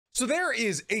So there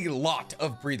is a lot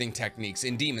of breathing techniques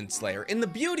in Demon Slayer, and the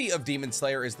beauty of Demon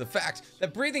Slayer is the fact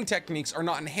that breathing techniques are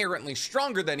not inherently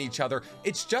stronger than each other,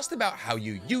 it's just about how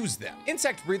you use them.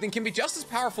 Insect breathing can be just as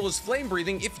powerful as flame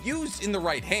breathing if used in the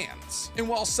right hands. And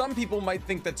while some people might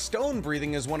think that stone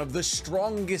breathing is one of the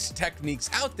strongest techniques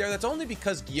out there, that's only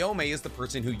because Gyome is the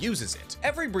person who uses it.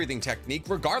 Every breathing technique,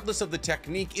 regardless of the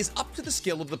technique, is up to the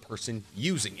skill of the person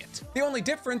using it. The only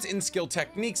difference in skill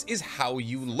techniques is how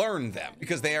you learn them,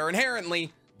 because they are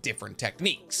inherently different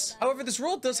techniques. However, this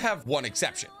rule does have one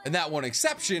exception, and that one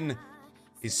exception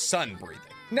is sun breathing.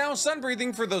 Now, sun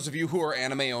breathing, for those of you who are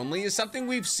anime only, is something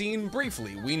we've seen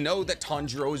briefly. We know that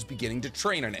Tanjiro is beginning to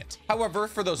train in it. However,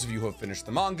 for those of you who have finished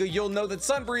the manga, you'll know that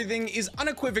sun breathing is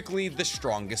unequivocally the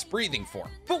strongest breathing form.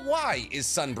 But why is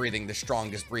sun breathing the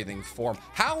strongest breathing form?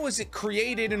 How was it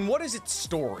created, and what is its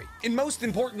story? And most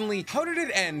importantly, how did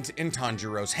it end in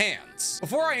Tanjiro's hands?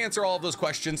 Before I answer all of those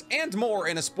questions and more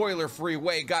in a spoiler-free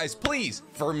way, guys, please,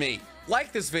 for me,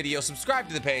 like this video, subscribe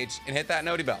to the page, and hit that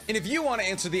noti bell. And if you want to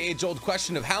answer the age-old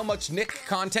question of how much Nick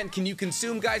content can you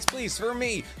consume, guys, please, for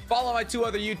me, follow my two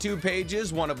other YouTube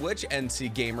pages, one of which,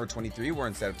 NC Gamer 23, where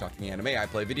instead of talking anime, I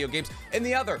play video games, and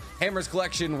the other, Hammer's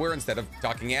Collection, where instead of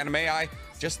talking anime, I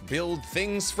just build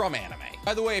things from anime.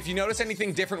 By the way, if you notice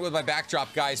anything different with my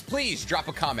backdrop, guys, please drop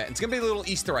a comment. It's gonna be a little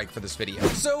Easter egg for this video.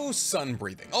 So, sun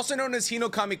breathing, also known as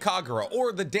Hinokami Kagura,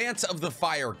 or the Dance of the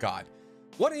Fire God.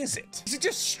 What is it? Is it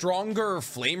just stronger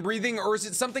flame breathing, or is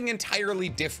it something entirely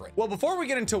different? Well, before we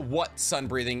get into what sun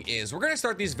breathing is, we're gonna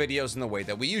start these videos in the way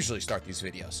that we usually start these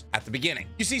videos, at the beginning.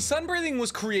 You see, sun breathing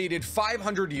was created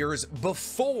 500 years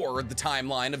before the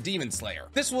timeline of Demon Slayer.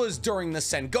 This was during the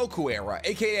Sengoku era,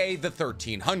 aka the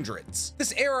 1300s.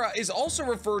 This era is also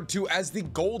referred to as the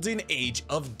Golden Age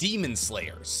of Demon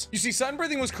Slayers. You see, sun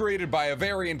breathing was created by a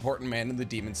very important man in the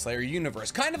Demon Slayer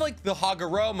universe, kind of like the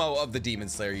Hagoromo of the Demon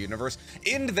Slayer universe,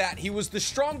 in that he was the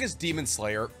strongest demon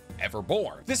slayer ever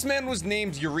born. This man was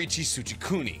named Yoriichi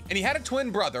Tsuchikuni, and he had a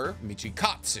twin brother,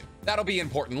 Michikatsu. That'll be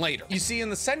important later. You see, in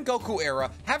the Sengoku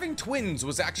era, having twins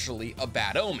was actually a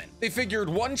bad omen. They figured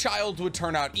one child would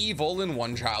turn out evil and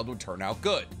one child would turn out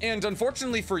good. And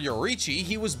unfortunately for Yoriichi,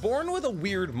 he was born with a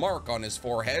weird mark on his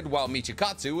forehead, while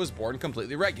Michikatsu was born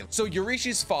completely regular. So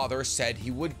Yoriichi's father said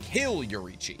he would kill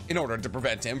Yoriichi in order to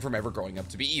prevent him from ever growing up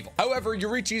to be evil. However,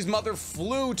 Yoriichi's mother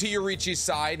flew to Yoriichi's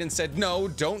side and said, no,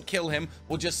 don't kill him.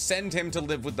 We'll just send him to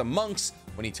live with the monks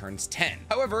when he turns 10.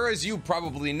 However, as you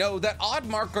probably know, that odd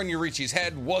mark on Yoriichi's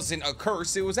head wasn't a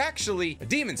curse, it was actually a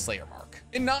Demon Slayer mark.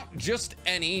 And not just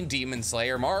any Demon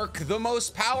Slayer mark, the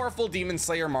most powerful Demon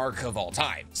Slayer mark of all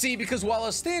time. See, because while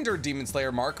a standard Demon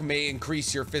Slayer mark may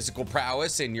increase your physical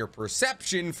prowess and your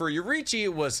perception, for Yoriichi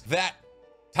it was that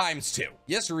times 2.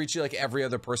 Yes, Yoriichi, like every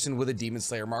other person with a Demon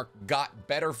Slayer mark, got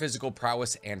better physical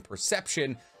prowess and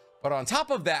perception, but on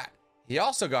top of that, he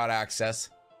also got access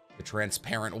to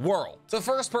Transparent World. The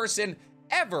first person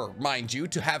ever, mind you,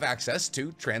 to have access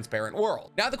to Transparent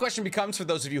World. Now the question becomes, for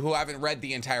those of you who haven't read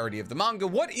the entirety of the manga,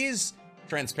 what is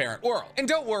Transparent World? And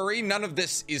don't worry, none of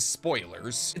this is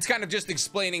spoilers. It's kind of just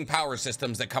explaining power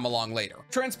systems that come along later.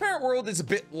 Transparent World is a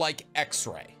bit like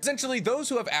X-ray. Essentially, those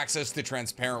who have access to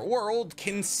Transparent World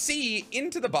can see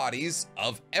into the bodies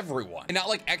of everyone. And not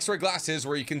like X-ray glasses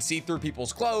where you can see through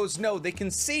people's clothes. No, they can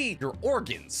see your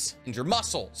organs and your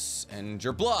muscles and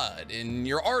your blood and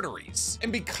your arteries.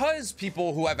 And because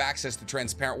people who have access to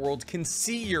Transparent World can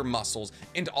see your muscles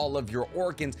and all of your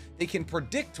organs, they can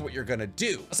predict what you're gonna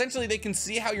do. Essentially, they can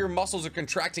see how your muscles are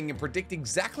contracting and predict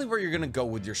exactly where you're gonna go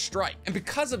with your strike. And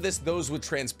because of this, those with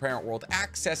Transparent World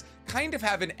access kind of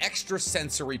have an extra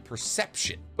sensory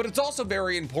perception. But it's also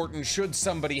very important should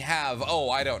somebody have, oh,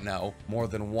 I don't know, more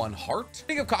than one heart?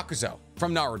 Think of Kakuzo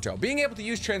from Naruto. Being able to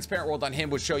use Transparent World on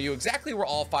him would show you exactly where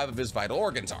all 5 of his vital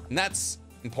organs are. And that's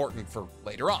important for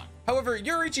later on. However,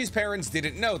 Yoriichi's parents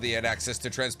didn't know they had access to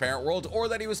Transparent World or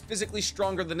that he was physically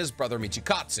stronger than his brother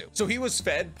Michikatsu. So he was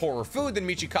fed poorer food than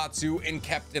Michikatsu and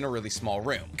kept in a really small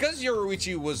room. Because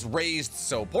Yoriichi was raised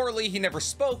so poorly, he never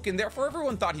spoke, and therefore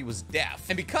everyone thought he was deaf.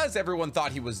 And because everyone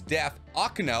thought he was deaf,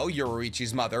 Akeno,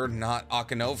 Yoriichi's mother, not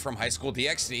Akeno from High School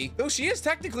DxD, though she is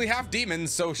technically half demon,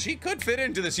 so she could fit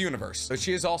into this universe. But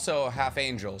she is also half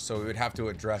angel, so we would have to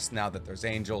address now that there's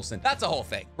angels, and that's a whole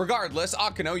thing. Regardless,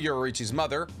 Akeno, Yoriichi's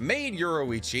mother, made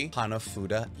Yoriichi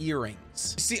Hanafuda earrings.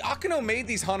 earrings. You see, Akeno made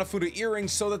these Hanafuda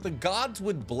earrings so that the gods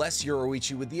would bless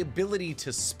Yoruichi with the ability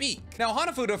to speak. Now,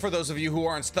 Hanafuda, for those of you who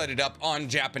aren't studied up on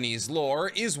Japanese lore,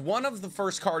 is one of the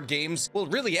first card games, well,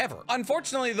 really ever.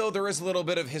 Unfortunately, though, there is a little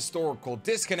bit of historical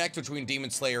disconnect between Demon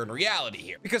Slayer and reality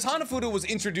here, because Hanafuda was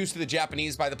introduced to the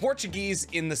Japanese by the Portuguese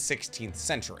in the 16th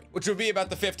century, which would be about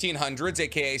the 1500s,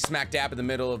 aka smack dab in the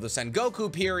middle of the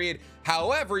Sengoku period.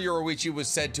 However, Yoruichi was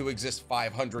said to exist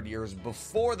 500 years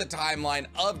before the timeline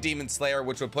of Demon Slayer,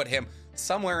 which would put him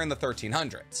somewhere in the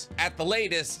 1300s. At the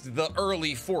latest, the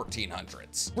early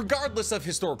 1400s. Regardless of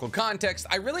historical context,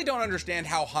 I really don't understand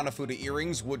how Hanafuda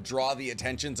earrings would draw the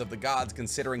attentions of the gods,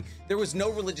 considering there was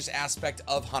no religious aspect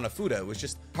of Hanafuda. It was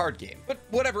just a card game. But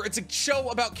whatever, it's a show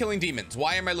about killing demons.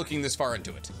 Why am I looking this far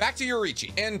into it? Back to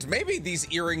Yoruichi. And maybe these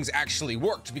earrings actually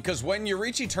worked, because when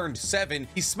Yoruichi turned 7,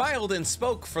 he smiled and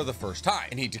spoke for the first time.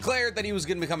 And he declared that he was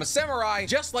going to become a samurai,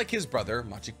 just like his brother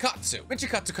Michikatsu.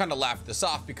 Michikatsu kind of laughed this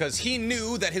off because he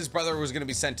knew that his brother was going to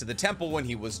be sent to the temple when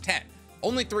he was 10.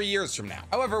 Only 3 years from now.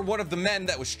 However, one of the men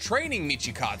that was training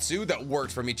Michikatsu, that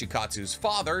worked for Michikatsu's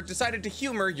father, decided to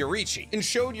humor Yoruichi and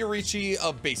showed Yoruichi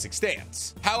a basic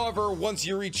stance. However, once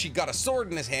Yoruichi got a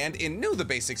sword in his hand and knew the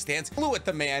basic stance, flew at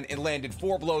the man and landed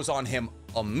 4 blows on him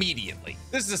immediately.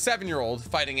 This is a 7-year-old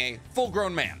fighting a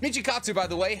full-grown man. Michikatsu, by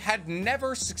the way, had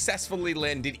never successfully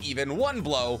landed even 1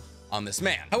 blow on this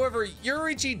man. However,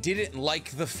 Yoruichi didn't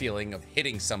like the feeling of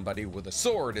hitting somebody with a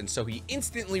sword, and so he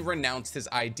instantly renounced his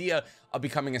idea of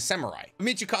becoming a samurai.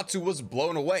 Michikatsu was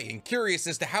blown away and curious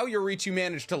as to how Yoruichi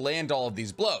managed to land all of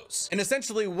these blows. And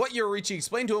essentially what Yoruichi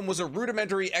explained to him was a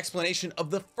rudimentary explanation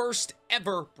of the first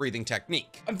ever breathing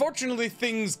technique. Unfortunately,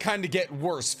 things kind of get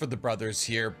worse for the brothers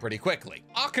here pretty quickly.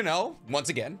 Akeno, once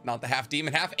again, not the half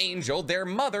demon, half angel, their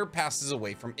mother passes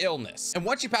away from illness. And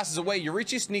once she passes away,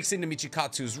 Yoruichi sneaks into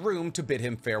Michikatsu's room to bid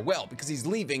him farewell because he's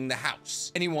leaving the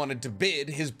house. And he wanted to bid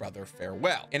his brother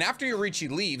farewell. And after Yoruichi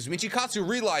leaves, Michikatsu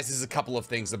realizes a couple of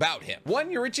things about him. One,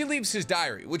 Yoruichi leaves his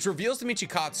diary, which reveals to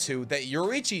Michikatsu that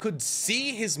Yoruichi could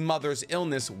see his mother's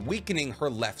illness weakening her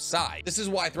left side. This is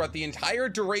why throughout the entire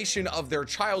duration of their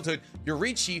childhood,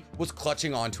 Yoruichi was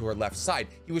clutching onto her left side.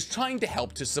 He was trying to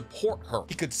help to support her.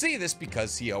 He could see this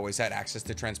because he always had access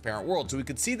to Transparent World, so he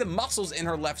could see the muscles in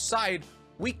her left side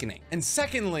weakening. And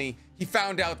secondly, he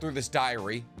found out through this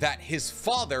diary that his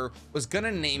father was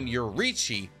gonna name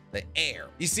Yoruichi the heir.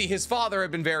 You see, his father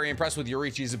had been very impressed with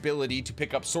Yoruichi's ability to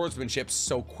pick up swordsmanship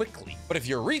so quickly. But if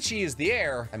Yoruichi is the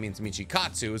heir, that means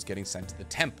Michikatsu is getting sent to the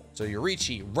temple. So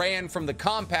Yoruichi ran from the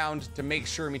compound to make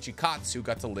sure Michikatsu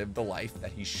got to live the life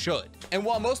that he should. And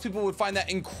while most people would find that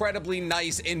incredibly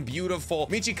nice and beautiful,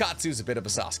 Michikatsu's a bit of a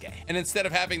Sasuke. And instead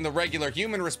of having the regular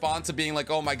human response of being like,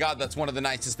 oh my god, that's one of the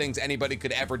nicest things anybody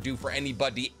could ever do for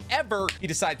anybody ever, he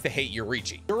decides to hate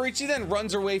Yoruichi. Yoruichi then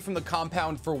runs away from the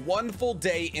compound for 1 full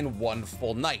day in 1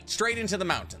 full night, straight into the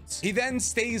mountains. He then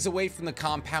stays away from the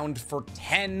compound for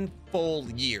 10 full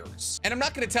years. And I'm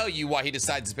not going to tell you why he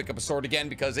decides to pick up a sword again,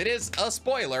 because it is a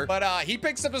spoiler, but he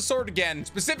picks up a sword again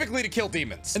specifically to kill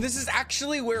demons. And this is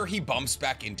actually where he bumps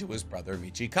back into his brother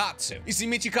Michikatsu. You see,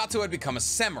 Michikatsu had become a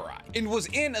samurai and was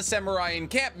in a samurai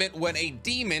encampment when a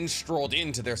demon strolled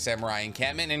into their samurai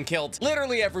encampment and killed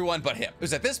literally everyone but him. It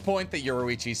was at this point that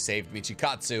Yoruichi saved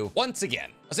Michikatsu once again.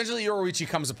 Essentially, Yoruichi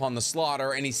comes upon the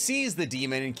slaughter and he sees the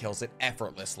demon and kills it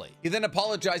effortlessly. He then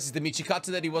apologizes to Michikatsu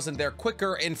that he wasn't there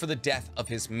quicker and for the death of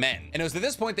his men. And it was at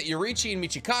this point that Yoruichi and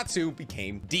Michikatsu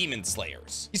became demon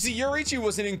slayers. You see, Yoruichi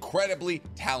was an incredibly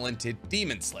talented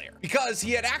demon slayer because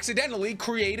he had accidentally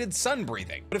created sun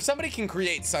breathing. But if somebody can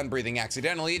create sun breathing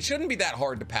accidentally, it shouldn't be that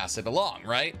hard to pass it along,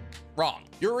 right? Wrong.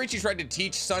 Yoruichi tried to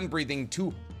teach sun breathing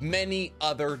to many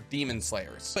other demon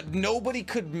slayers, but nobody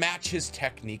could match his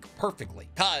technique perfectly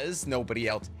because nobody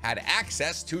else had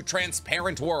access to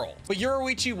Transparent World. But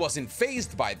Yoruichi wasn't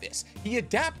fazed by this. He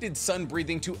adapted sun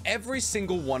breathing to every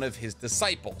single one of his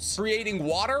disciples, creating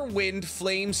water, wind,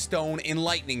 flame, stone, and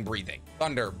lightning breathing.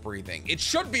 Thunder breathing. It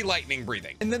should be lightning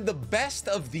breathing. And then the best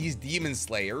of these demon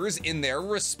slayers in their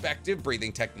respective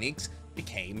breathing techniques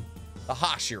became the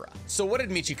Hashira. So what did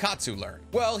Michikatsu learn?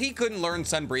 Well, he couldn't learn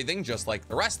sun breathing just like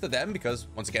the rest of them because,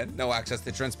 once again, no access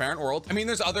to Transparent World. I mean,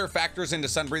 there's other factors into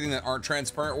sun breathing that aren't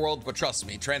Transparent World, but trust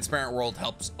me, Transparent World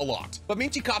helps a lot. But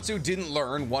Michikatsu didn't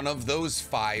learn one of those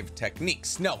 5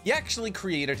 techniques. No, he actually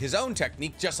created his own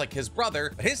technique just like his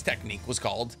brother, but his technique was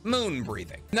called moon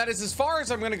breathing. And that is as far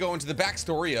as I'm going to go into the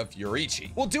backstory of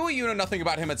Yoruichi. We'll do a You Know Nothing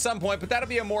About Him at some point, but that'll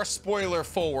be a more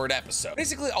spoiler-forward episode.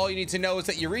 Basically, all you need to know is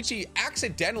that Yoruichi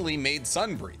accidentally made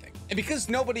sun breathing. And because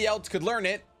nobody else could learn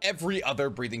it, every other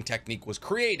breathing technique was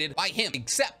created by him,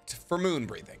 except for moon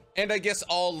breathing. And I guess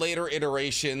all later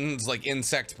iterations like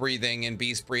insect breathing and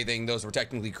beast breathing, those were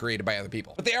technically created by other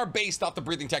people, but they are based off the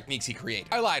breathing techniques he created.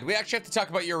 I lied, we actually have to talk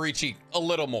about Yoruichi a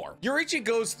little more. Yoruichi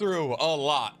goes through a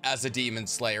lot as a demon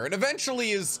slayer and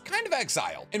eventually is kind of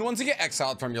exiled. And once you get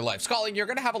exiled from your life calling, you're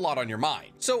gonna have a lot on your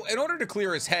mind. So in order to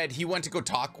clear his head, he went to go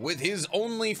talk with his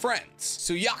only friends,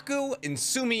 Suyaku and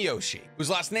Sumiyoshi, whose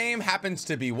last name happens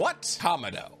to be what?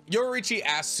 Kamado. Yoruichi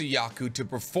asked Suyaku to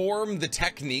perform the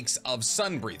techniques of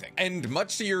sun breathing, and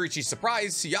much to Yoruichi's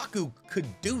surprise, Suyaku could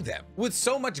do them with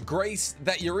so much grace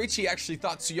that Yoruichi actually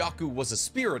thought Suyaku was a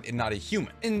spirit and not a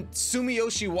human. And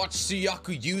Sumiyoshi watched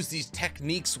Suyaku use these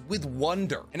techniques with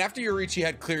wonder. And after Yoruichi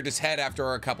had cleared his head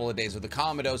after a couple of days with the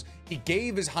Kamados, he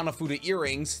gave his Hanafuda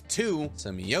earrings to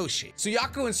Sumiyoshi.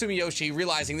 Suyaku and Sumiyoshi,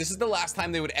 realizing this is the last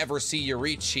time they would ever see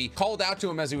Yoruichi, called out to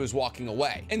him as he was walking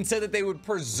away and said that they would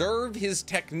preserve his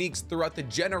techniques throughout the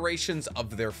generations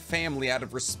of their family out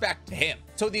of respect to him.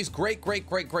 So these great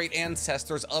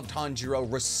ancestors of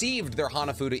Tanjiro received their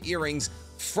Hanafuda earrings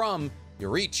from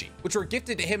Yoruichi, which were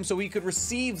gifted to him so he could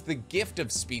receive the gift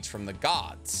of speech from the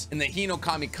gods. And the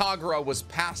Hinokami Kagura was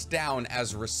passed down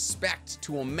as respect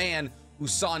to a man who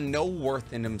saw no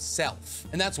worth in himself.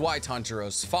 And that's why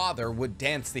Tanjiro's father would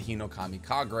dance the Hinokami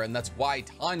Kagura, and that's why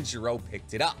Tanjiro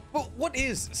picked it up. But what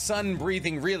is sun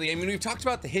breathing really? I mean, we've talked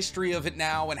about the history of it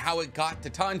now and how it got to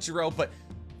Tanjiro, but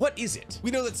what is it?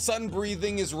 We know that sun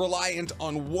breathing is reliant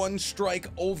on one strike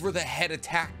over the head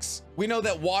attacks. We know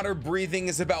that water breathing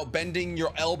is about bending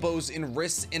your elbows and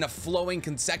wrists in a flowing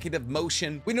consecutive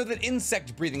motion. We know that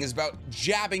insect breathing is about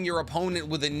jabbing your opponent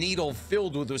with a needle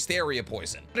filled with wisteria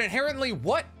poison. But inherently,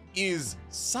 what is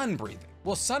sun breathing?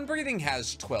 Well, sun breathing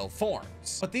has 12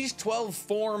 forms, but these 12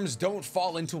 forms don't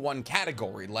fall into one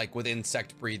category like with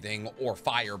insect breathing or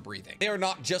fire breathing. They are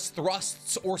not just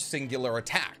thrusts or singular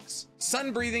attacks.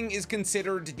 Sun breathing is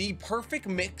considered the perfect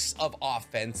mix of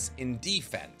offense and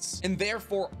defense, and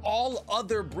therefore all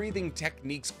other breathing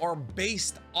techniques are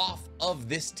based off of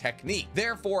this technique.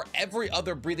 Therefore, every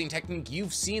other breathing technique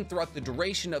you've seen throughout the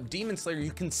duration of Demon Slayer,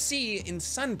 you can see in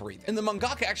sun breathing. And the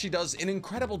mangaka actually does an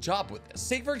incredible job with this.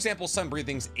 Take, for example, sun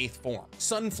breathing's 8th form,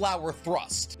 Sunflower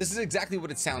Thrust. This is exactly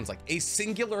what it sounds like, a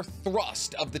singular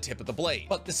thrust of the tip of the blade,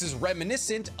 but this is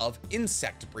reminiscent of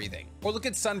insect breathing. Or look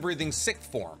at sun breathing's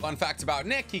 6th form. Fun fact about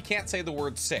Nick, he can't say the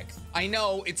word 6th. I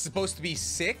know it's supposed to be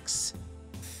 6,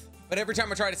 but every time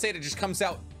I try to say it, it just comes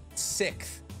out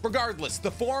 6th. Regardless,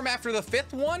 the form after the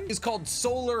 5th one is called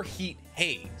Solar Heat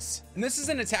Haze. And this is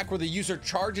an attack where the user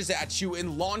charges at you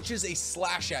and launches a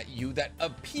slash at you that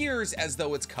appears as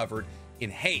though it's covered in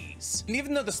haze. And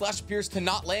even though the slash appears to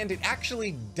not land, it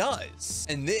actually does.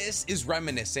 And this is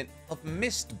reminiscent of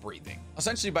mist breathing.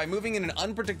 Essentially, by moving in an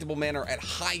unpredictable manner at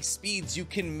high speeds, you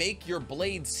can make your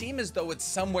blade seem as though it's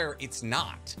somewhere it's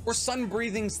not. Or sun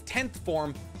breathing's 10th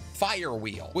form, Fire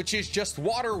Wheel, which is just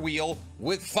water wheel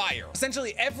with fire.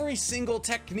 Essentially, every single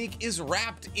technique is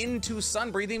wrapped into sun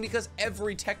breathing because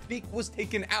every technique was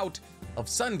taken out of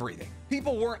sun breathing.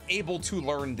 People weren't able to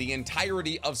learn the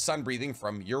entirety of sun breathing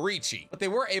from Yoruichi, but they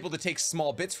were able to take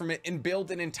small bits from it and build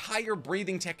an entire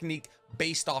breathing technique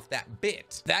based off that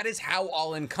bit. That is how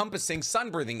all-encompassing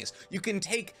sun breathing is. You can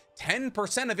take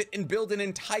 10% of it and build an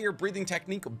entire breathing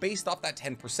technique based off that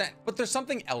 10%. But there's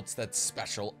something else that's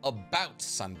special about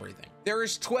sun breathing. There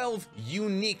is 12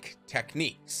 unique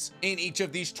techniques. In each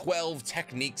of these 12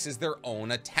 techniques is their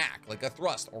own attack, like a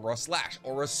thrust or a slash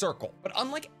or a circle. But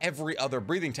unlike every other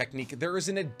breathing technique, there is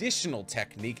an additional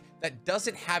technique that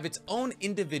doesn't have its own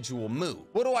individual move.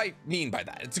 What do I mean by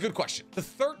that? It's a good question. The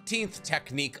 13th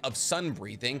technique of sun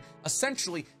breathing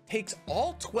essentially takes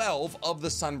all 12 of the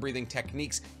sun breathing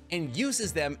techniques and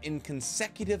uses them in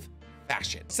consecutive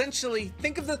fashion. Essentially,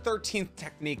 think of the 13th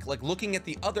technique like looking at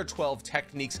the other 12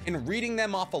 techniques and reading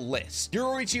them off a list.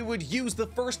 Yoruichi would use the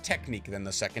first technique, then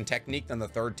the second technique, then the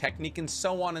third technique, and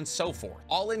so on and so forth,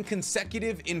 all in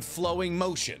consecutive in flowing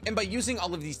motion. And by using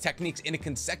all of these techniques in a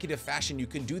consecutive fashion, you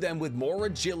can do them with more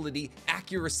agility,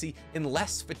 accuracy, and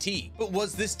less fatigue. But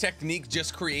was this technique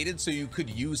just created so you could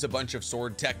use a bunch of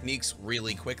sword techniques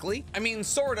really quickly? I mean,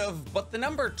 sort of, but the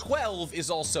number 12 is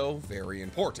also very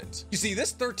important. You see,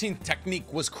 this 13th technique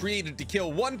was created to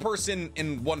kill one person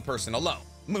and one person alone.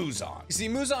 Muzan. You see,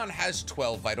 Muzan has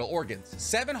 12 vital organs,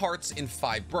 7 hearts and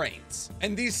 5 brains.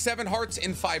 And these 7 hearts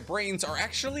and 5 brains are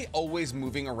actually always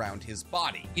moving around his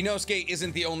body. Inosuke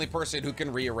isn't the only person who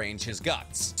can rearrange his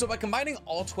guts. So by combining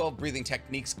all 12 breathing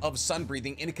techniques of sun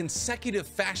breathing in a consecutive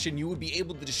fashion, you would be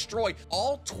able to destroy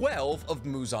all 12 of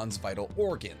Muzan's vital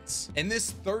organs. And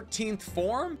this 13th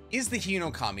form is the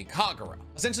Hinokami Kagura.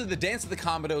 Essentially, the dance that the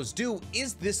Komodos do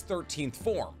is this 13th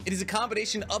form. It is a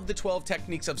combination of the 12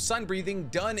 techniques of sun breathing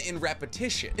done in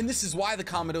repetition. And this is why the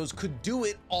Komodos could do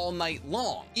it all night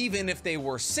long, even if they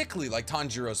were sickly like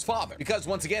Tanjiro's father. Because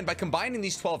once again, by combining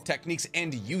these 12 techniques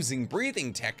and using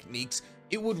breathing techniques,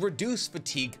 it would reduce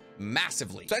fatigue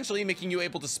massively, essentially making you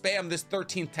able to spam this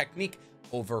 13th technique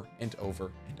over and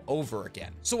over and over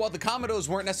again. So while the Komodos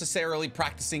weren't necessarily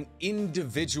practicing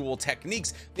individual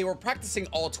techniques, they were practicing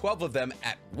all 12 of them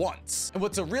at once. And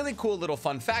what's a really cool little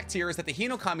fun fact here is that the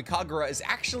Hinokami Kagura is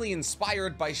actually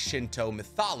inspired by Shinto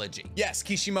mythology. Yes,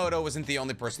 Kishimoto isn't the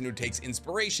only person who takes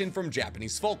inspiration from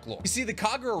Japanese folklore. You see, the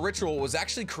Kagura ritual was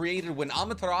actually created when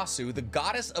Amaterasu, the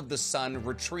goddess of the sun,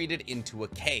 retreated into a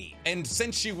cave. And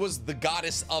since she was the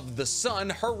goddess of the sun,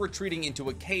 her retreating into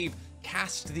a cave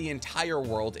cast the entire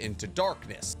world into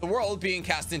darkness. The world being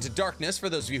cast into darkness, for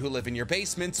those of you who live in your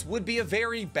basements, would be a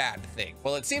very bad thing.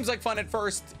 Well, it seems like fun at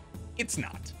first, it's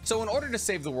not. So in order to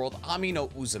save the world, Ami no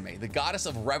Uzume, the goddess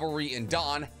of revelry and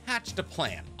dawn, hatched a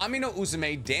plan. Ami no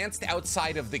Uzume danced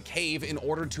outside of the cave in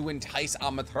order to entice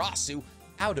Amaterasu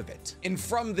out of it. And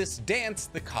from this dance,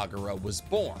 the Kagura was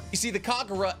born. You see, the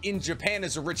Kagura in Japan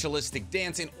is a ritualistic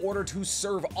dance in order to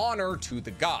serve honor to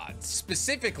the gods,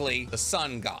 specifically the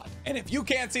sun god. And if you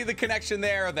can't see the connection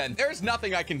there, then there's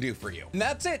nothing I can do for you. And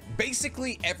that's it.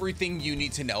 Basically everything you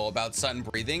need to know about sun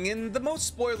breathing in the most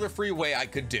spoiler-free way I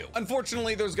could do.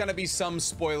 Unfortunately, there's gonna be some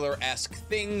spoiler-esque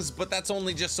things, but that's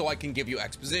only just so I can give you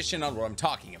exposition on what I'm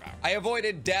talking about. I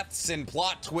avoided deaths and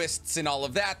plot twists and all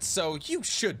of that, so you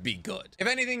should be good.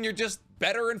 If anything, you're just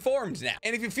better informed now.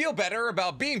 And if you feel better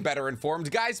about being better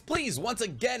informed, guys, please, once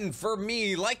again, for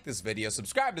me, like this video,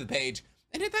 subscribe to the page,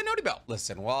 and hit that noti bell.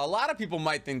 Listen, while a lot of people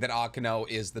might think that Akeno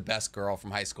is the best girl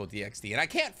from High School DxD, and I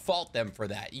can't fault them for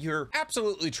that, you're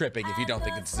absolutely tripping if you don't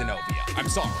think it's Zenobia. I'm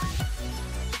sorry.